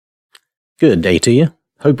Good day to you.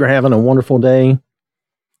 Hope you're having a wonderful day.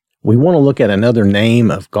 We want to look at another name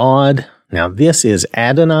of God. Now, this is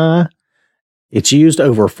Adonai. It's used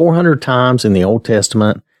over 400 times in the Old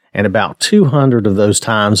Testament, and about 200 of those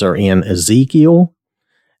times are in Ezekiel.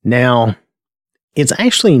 Now, it's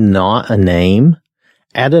actually not a name.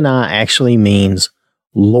 Adonai actually means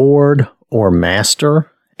Lord or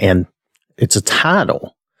Master, and it's a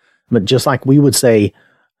title. But just like we would say,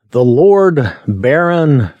 the Lord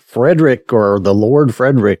Baron Frederick or the Lord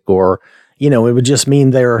Frederick, or, it would just mean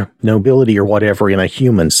their nobility or whatever in a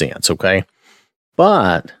human sense, okay?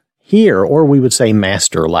 But here, or we would say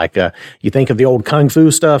master, like you think of the old Kung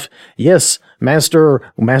Fu stuff. Yes,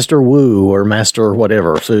 Master Wu or Master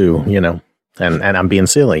whatever, Su, and I'm being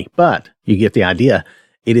silly, but you get the idea.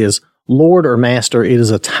 It is Lord or Master. It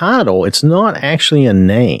is a title. It's not actually a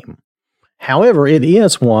name. However, it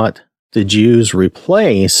is what the Jews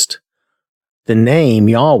replaced the name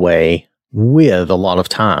Yahweh with a lot of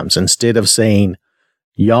times. Instead of saying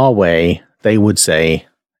Yahweh, they would say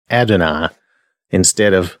Adonai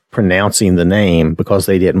instead of pronouncing the name because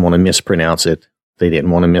they didn't want to mispronounce it. They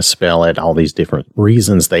didn't want to misspell it, all these different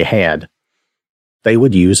reasons they had. They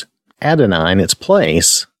would use Adonai in its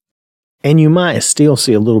place. And you might still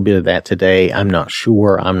see a little bit of that today. I'm not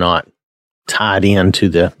sure. I'm not tied into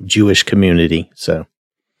the Jewish community. So,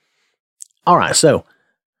 all right. So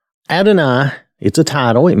Adonai, it's a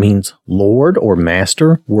title. It means Lord or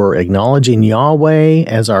Master. We're acknowledging Yahweh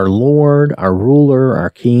as our Lord, our ruler, our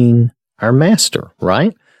King, our Master,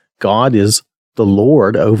 right? God is the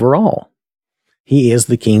Lord over all. He is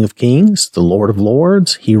the King of Kings, the Lord of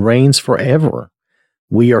Lords. He reigns forever.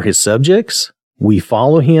 We are his subjects. We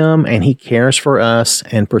follow him, and he cares for us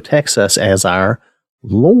and protects us as our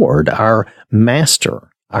Lord, our Master,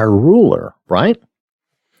 our ruler, right?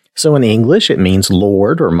 So in English, it means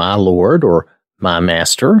Lord or my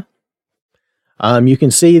Master. You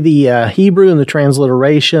can see the Hebrew and the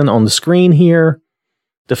transliteration on the screen here.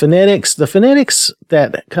 The phonetics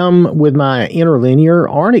that come with my interlinear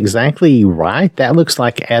aren't exactly right. That looks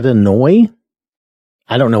like Adonai.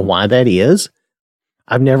 I don't know why that is.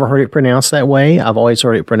 I've never heard it pronounced that way. I've always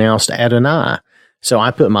heard it pronounced Adonai. So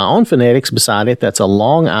I put my own phonetics beside it. That's a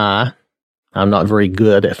long I. I'm not very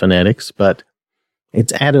good at phonetics, but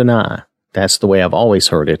it's Adonai. That's the way I've always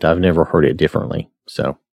heard it. I've never heard it differently.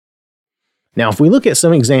 So now if we look at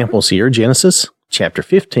some examples here, Genesis chapter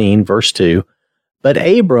 15, verse 2, but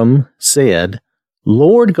Abram said,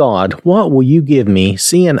 Lord God, what will you give me,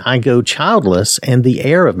 seeing I go childless, and the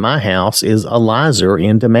heir of my house is Eliezer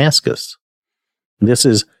in Damascus? This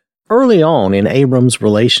is early on in Abram's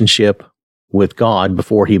relationship with God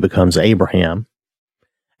before he becomes Abraham.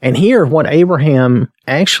 And here, what Abraham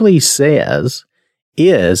actually says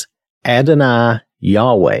is Adonai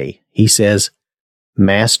Yahweh. He says,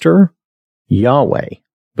 Master Yahweh,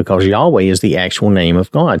 because Yahweh is the actual name of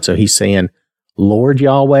God. So he's saying Lord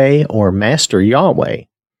Yahweh or Master Yahweh.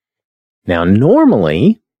 Now,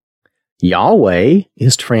 normally, Yahweh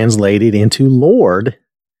is translated into Lord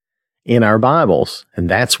in our Bibles, and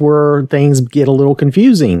that's where things get a little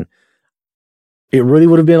confusing. It really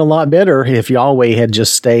would have been a lot better if Yahweh had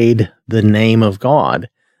just stayed the name of God.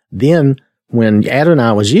 Then, when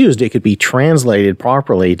Adonai was used, it could be translated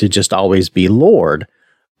properly to just always be Lord.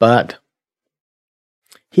 But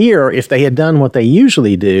here, if they had done what they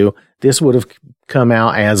usually do, this would have come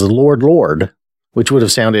out as Lord, Lord, which would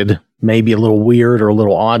have sounded maybe a little weird or a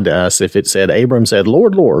little odd to us if it said, Abram said,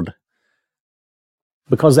 Lord, Lord,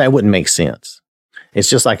 because that wouldn't make sense. It's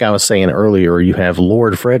just like I was saying earlier, you have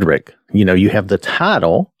Lord Frederick, you have the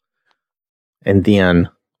title and then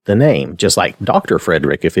the name, just like Dr.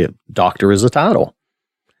 Frederick, doctor is a title.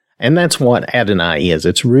 And that's what Adonai is.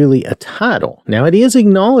 It's really a title. Now, it is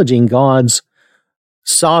acknowledging God's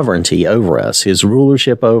sovereignty over us, his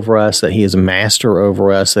rulership over us, that he is master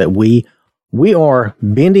over us, that we are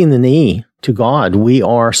bending the knee to God. We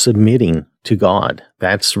are submitting to God.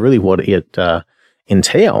 That's really what it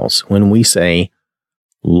entails when we say,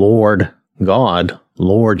 Lord God,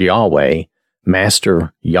 Lord Yahweh,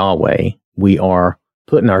 Master Yahweh. We are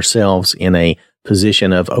putting ourselves in a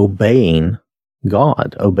position of obeying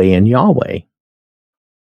God, obeying Yahweh.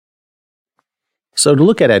 So to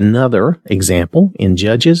look at another example in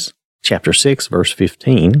Judges chapter 6, verse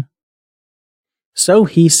 15, so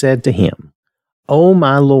he said to him, O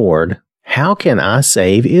my Lord, how can I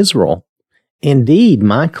save Israel? Indeed,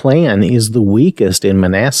 my clan is the weakest in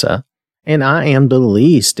Manasseh, and I am the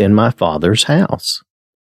least in my father's house.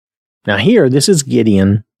 Now here, this is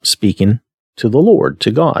Gideon speaking to the Lord,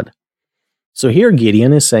 to God. So here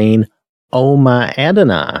Gideon is saying, O my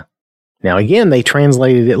Adonai. Now again, they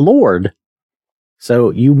translated it Lord.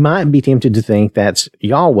 So you might be tempted to think that's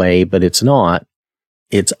Yahweh, but it's not.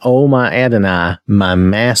 It's, oh, my Adonai, my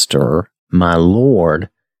master, my Lord.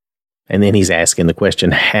 And then he's asking the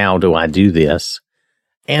question, how do I do this?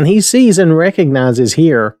 And he sees and recognizes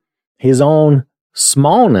here his own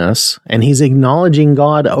smallness, and he's acknowledging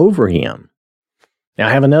God over him. Now,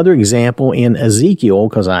 I have another example in Ezekiel,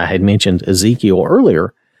 because I had mentioned Ezekiel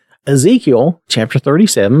earlier. Ezekiel chapter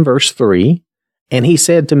 37, verse 3, and he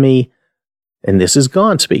said to me, and this is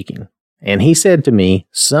God speaking, and he said to me,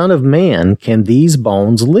 Son of man, can these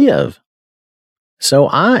bones live? So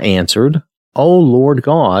I answered, O Lord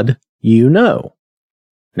God, you know.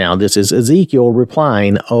 Now, this is Ezekiel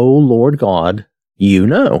replying, O Lord God, you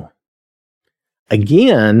know.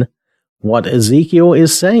 Again, what Ezekiel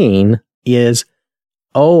is saying is,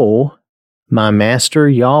 O my master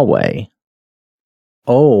Yahweh,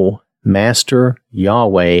 O master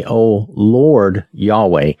Yahweh, O Lord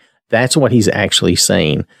Yahweh. That's what he's actually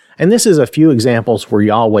saying. And this is a few examples where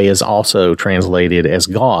Yahweh is also translated as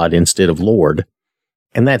God instead of Lord.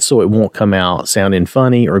 And that's so it won't come out sounding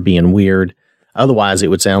funny or being weird. Otherwise, it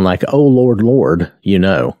would sound like, oh, Lord, Lord, you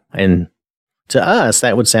know. And to us,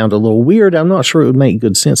 that would sound a little weird. I'm not sure it would make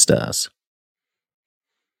good sense to us.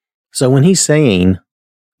 So when he's saying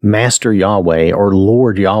Master Yahweh or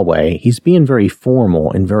Lord Yahweh, he's being very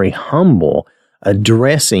formal and very humble,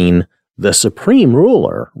 addressing the supreme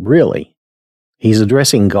ruler, really. He's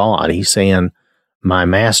addressing God. He's saying, my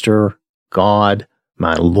master, God,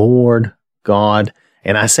 my Lord, God.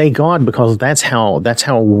 And I say God because that's how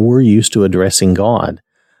we're used to addressing God.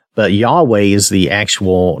 But Yahweh is the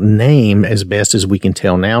actual name as best as we can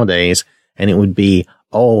tell nowadays. And it would be,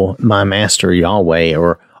 oh, my master Yahweh,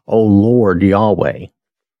 or oh, Lord Yahweh.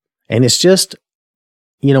 And it's just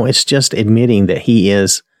admitting that he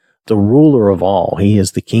is the ruler of all. He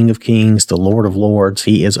is the King of Kings, the Lord of Lords.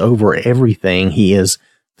 He is over everything. He is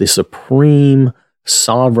the supreme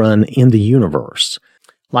sovereign in the universe.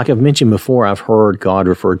 Like I've mentioned before, I've heard God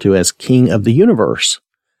referred to as King of the universe.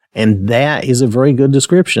 And that is a very good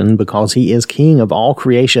description because he is King of all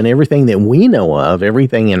creation, everything that we know of,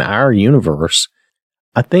 everything in our universe.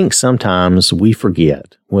 I think sometimes we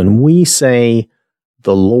forget when we say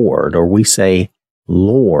the Lord or we say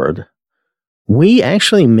Lord, we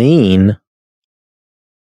actually mean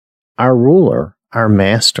our ruler, our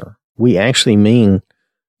master. We actually mean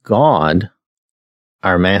God,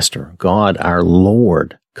 our master, God, our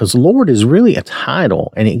Lord. Because Lord is really a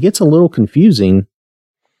title, and it gets a little confusing.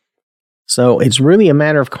 So it's really a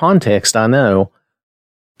matter of context, I know.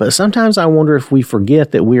 But sometimes I wonder if we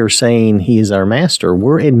forget that we are saying he is our master.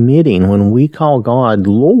 We're admitting when we call God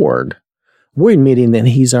Lord, we're admitting that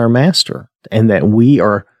he's our master and that we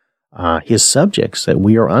are his subjects, that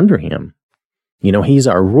we are under him. You know, he's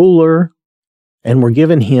our ruler, and we're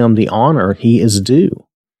giving him the honor he is due.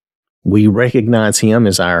 We recognize him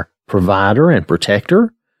as our provider and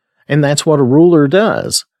protector, and that's what a ruler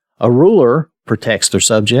does. A ruler protects their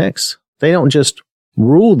subjects. They don't just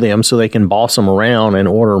rule them so they can boss them around and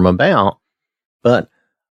order them about, but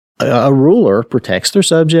a ruler protects their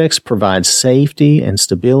subjects, provides safety and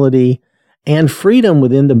stability and freedom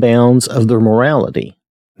within the bounds of their morality.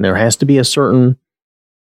 There has to be a certain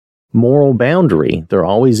moral boundary. There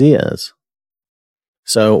always is.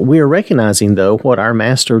 So we are recognizing, though, what our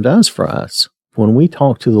master does for us. When we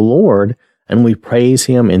talk to the Lord and we praise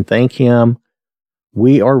him and thank him,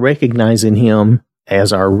 we are recognizing him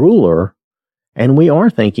as our ruler, and we are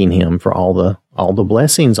thanking him for all the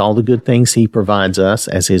blessings, all the good things he provides us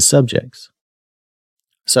as his subjects.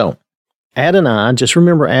 So, Adonai, just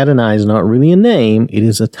remember Adonai is not really a name. It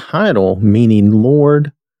is a title meaning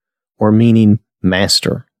Lord or meaning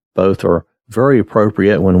master. Both are very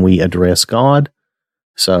appropriate when we address God.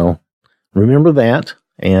 So remember that,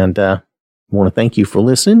 and I want to thank you for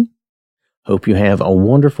listening. Hope you have a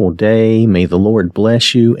wonderful day. May the Lord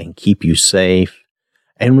bless you and keep you safe.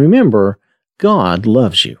 And remember, God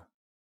loves you.